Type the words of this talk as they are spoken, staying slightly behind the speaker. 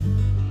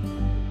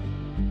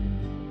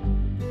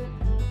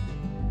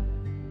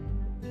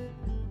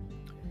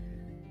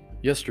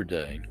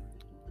Yesterday,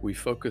 we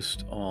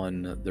focused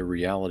on the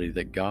reality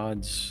that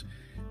God's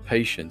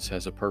patience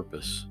has a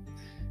purpose.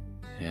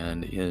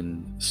 And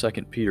in 2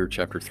 Peter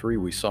chapter 3,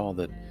 we saw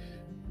that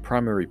the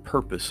primary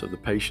purpose of the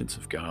patience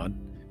of God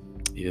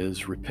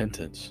is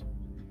repentance,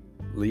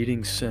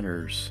 leading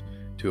sinners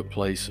to a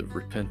place of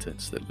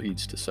repentance that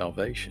leads to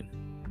salvation.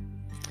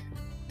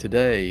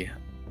 Today,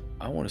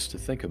 I want us to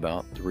think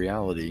about the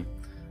reality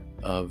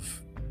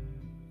of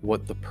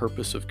what the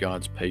purpose of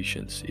God's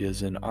patience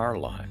is in our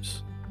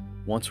lives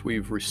once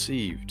we've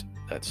received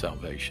that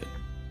salvation.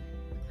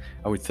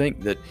 I would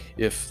think that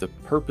if the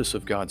purpose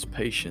of God's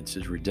patience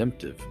is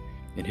redemptive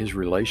in His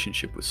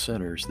relationship with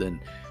sinners,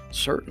 then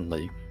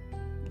certainly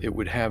it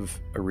would have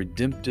a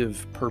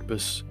redemptive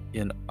purpose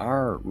in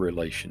our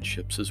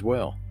relationships as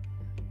well.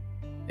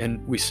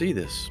 And we see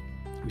this.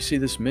 We see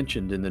this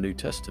mentioned in the New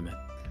Testament.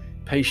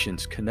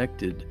 Patience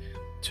connected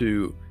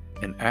to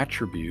an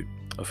attribute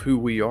of who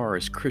we are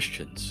as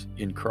Christians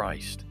in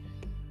Christ,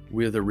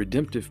 with a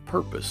redemptive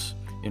purpose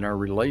in our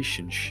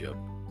relationship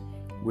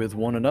with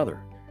one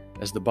another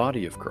as the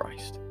body of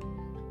Christ,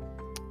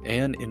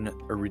 and in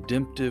a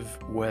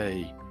redemptive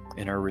way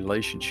in our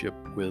relationship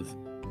with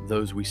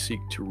those we seek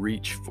to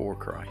reach for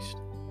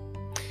Christ.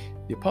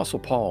 The Apostle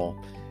Paul,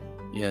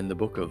 in the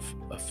book of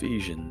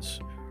Ephesians,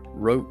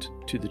 wrote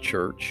to the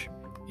church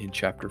in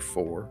chapter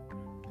 4,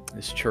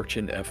 this church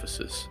in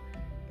Ephesus,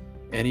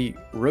 and he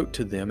wrote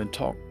to them and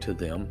talked to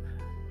them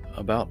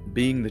about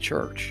being the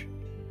church.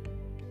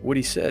 What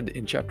he said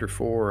in chapter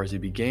 4 as he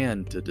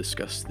began to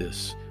discuss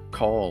this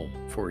call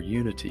for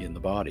unity in the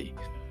body,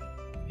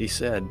 he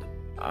said,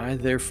 "I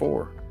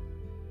therefore,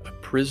 a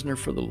prisoner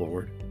for the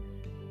Lord,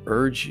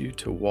 urge you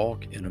to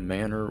walk in a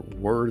manner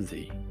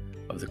worthy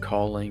of the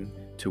calling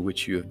to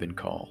which you have been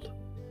called,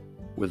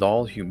 with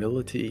all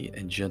humility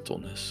and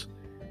gentleness,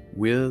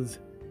 with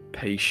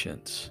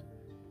patience,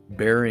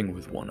 bearing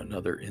with one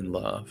another in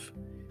love,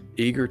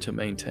 eager to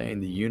maintain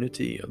the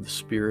unity of the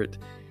Spirit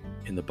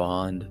in the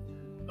bond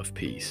of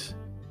peace."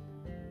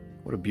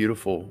 What a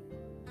beautiful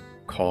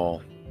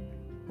call.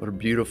 What a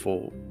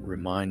beautiful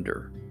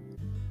reminder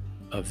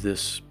of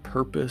this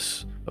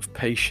purpose of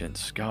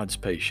patience, God's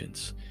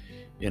patience,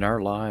 in our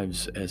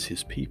lives as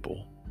His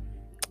people,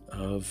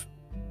 of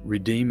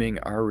redeeming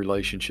our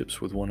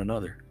relationships with one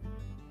another,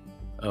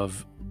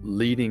 of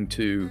leading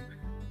to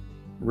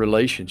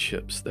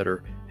relationships that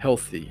are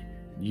healthy,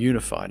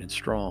 unified, and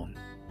strong,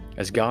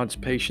 as God's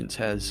patience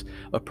has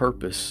a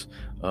purpose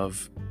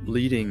of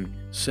leading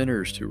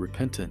sinners to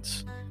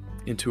repentance,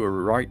 into a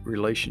right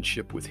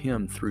relationship with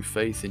Him through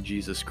faith in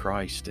Jesus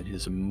Christ and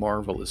His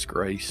marvelous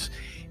grace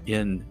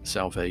in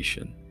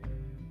salvation.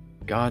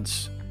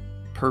 God's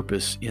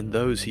purpose in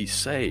those He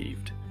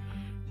saved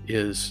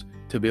is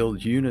to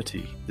build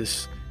unity,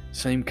 this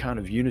same kind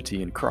of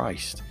unity in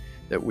Christ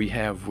that we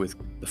have with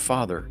the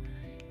Father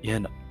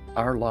in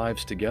our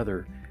lives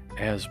together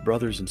as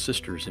brothers and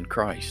sisters in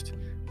Christ,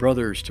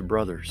 brothers to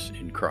brothers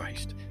in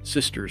Christ,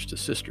 sisters to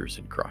sisters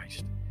in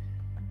Christ.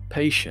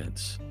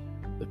 Patience,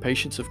 the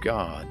patience of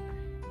God,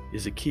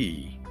 is a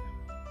key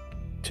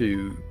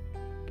to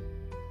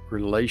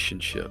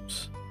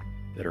relationships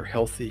that are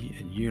healthy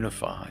and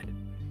unified,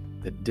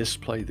 that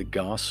display the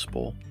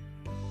gospel,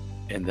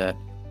 and that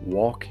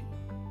walk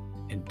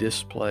and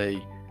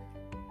display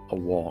a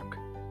walk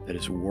that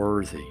is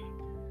worthy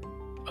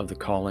of the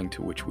calling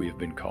to which we have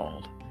been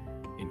called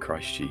in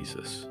Christ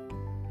Jesus.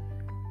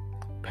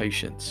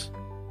 Patience.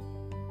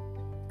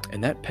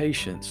 And that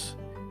patience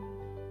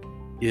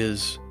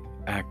is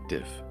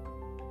active.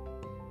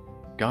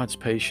 God's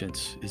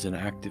patience is an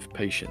active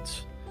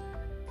patience.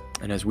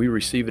 And as we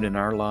receive it in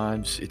our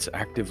lives, it's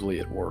actively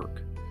at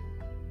work.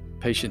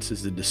 Patience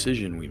is the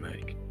decision we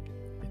make.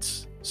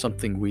 It's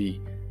something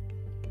we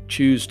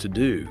choose to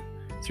do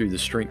through the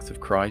strength of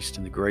Christ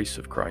and the grace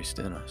of Christ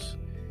in us.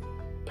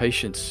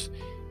 Patience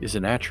is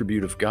an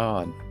attribute of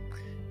God.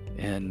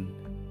 And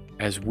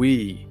as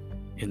we,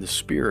 in the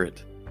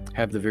Spirit,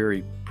 have the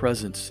very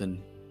presence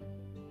and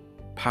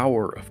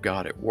power of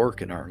God at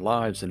work in our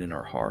lives and in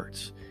our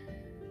hearts,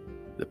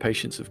 the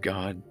patience of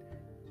God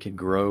can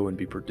grow and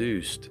be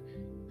produced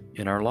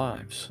in our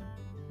lives.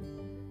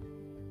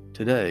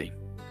 Today,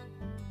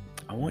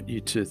 I want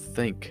you to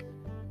think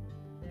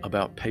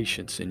about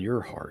patience in your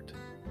heart,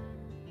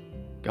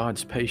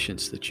 God's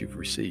patience that you've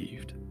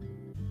received.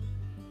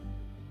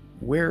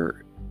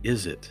 Where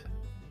is it?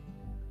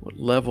 What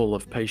level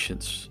of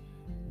patience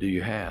do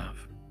you have?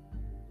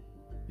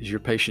 Is your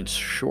patience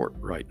short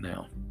right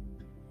now?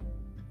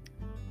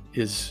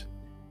 Is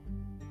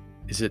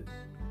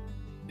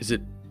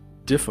it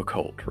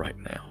difficult right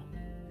now?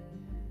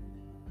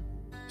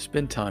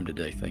 Spend time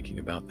today thinking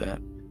about that.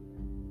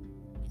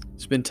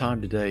 Spend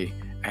time today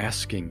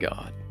asking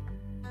God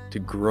to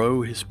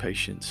grow His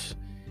patience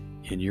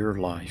in your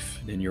life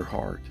and in your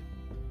heart,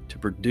 to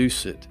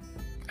produce it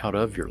out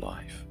of your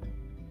life.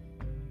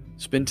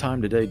 Spend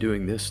time today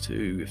doing this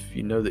too. If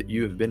you know that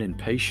you have been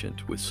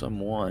impatient with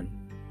someone,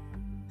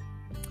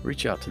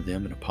 reach out to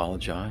them and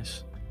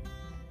apologize.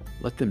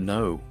 Let them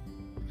know.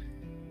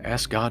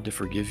 Ask God to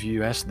forgive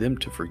you. Ask them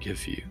to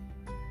forgive you.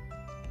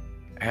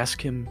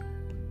 Ask Him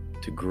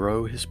to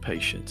grow His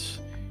patience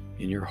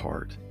in your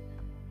heart,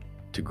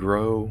 to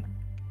grow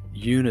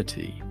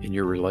unity in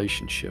your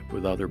relationship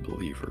with other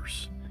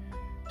believers,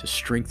 to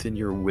strengthen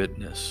your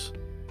witness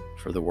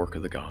for the work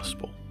of the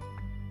gospel.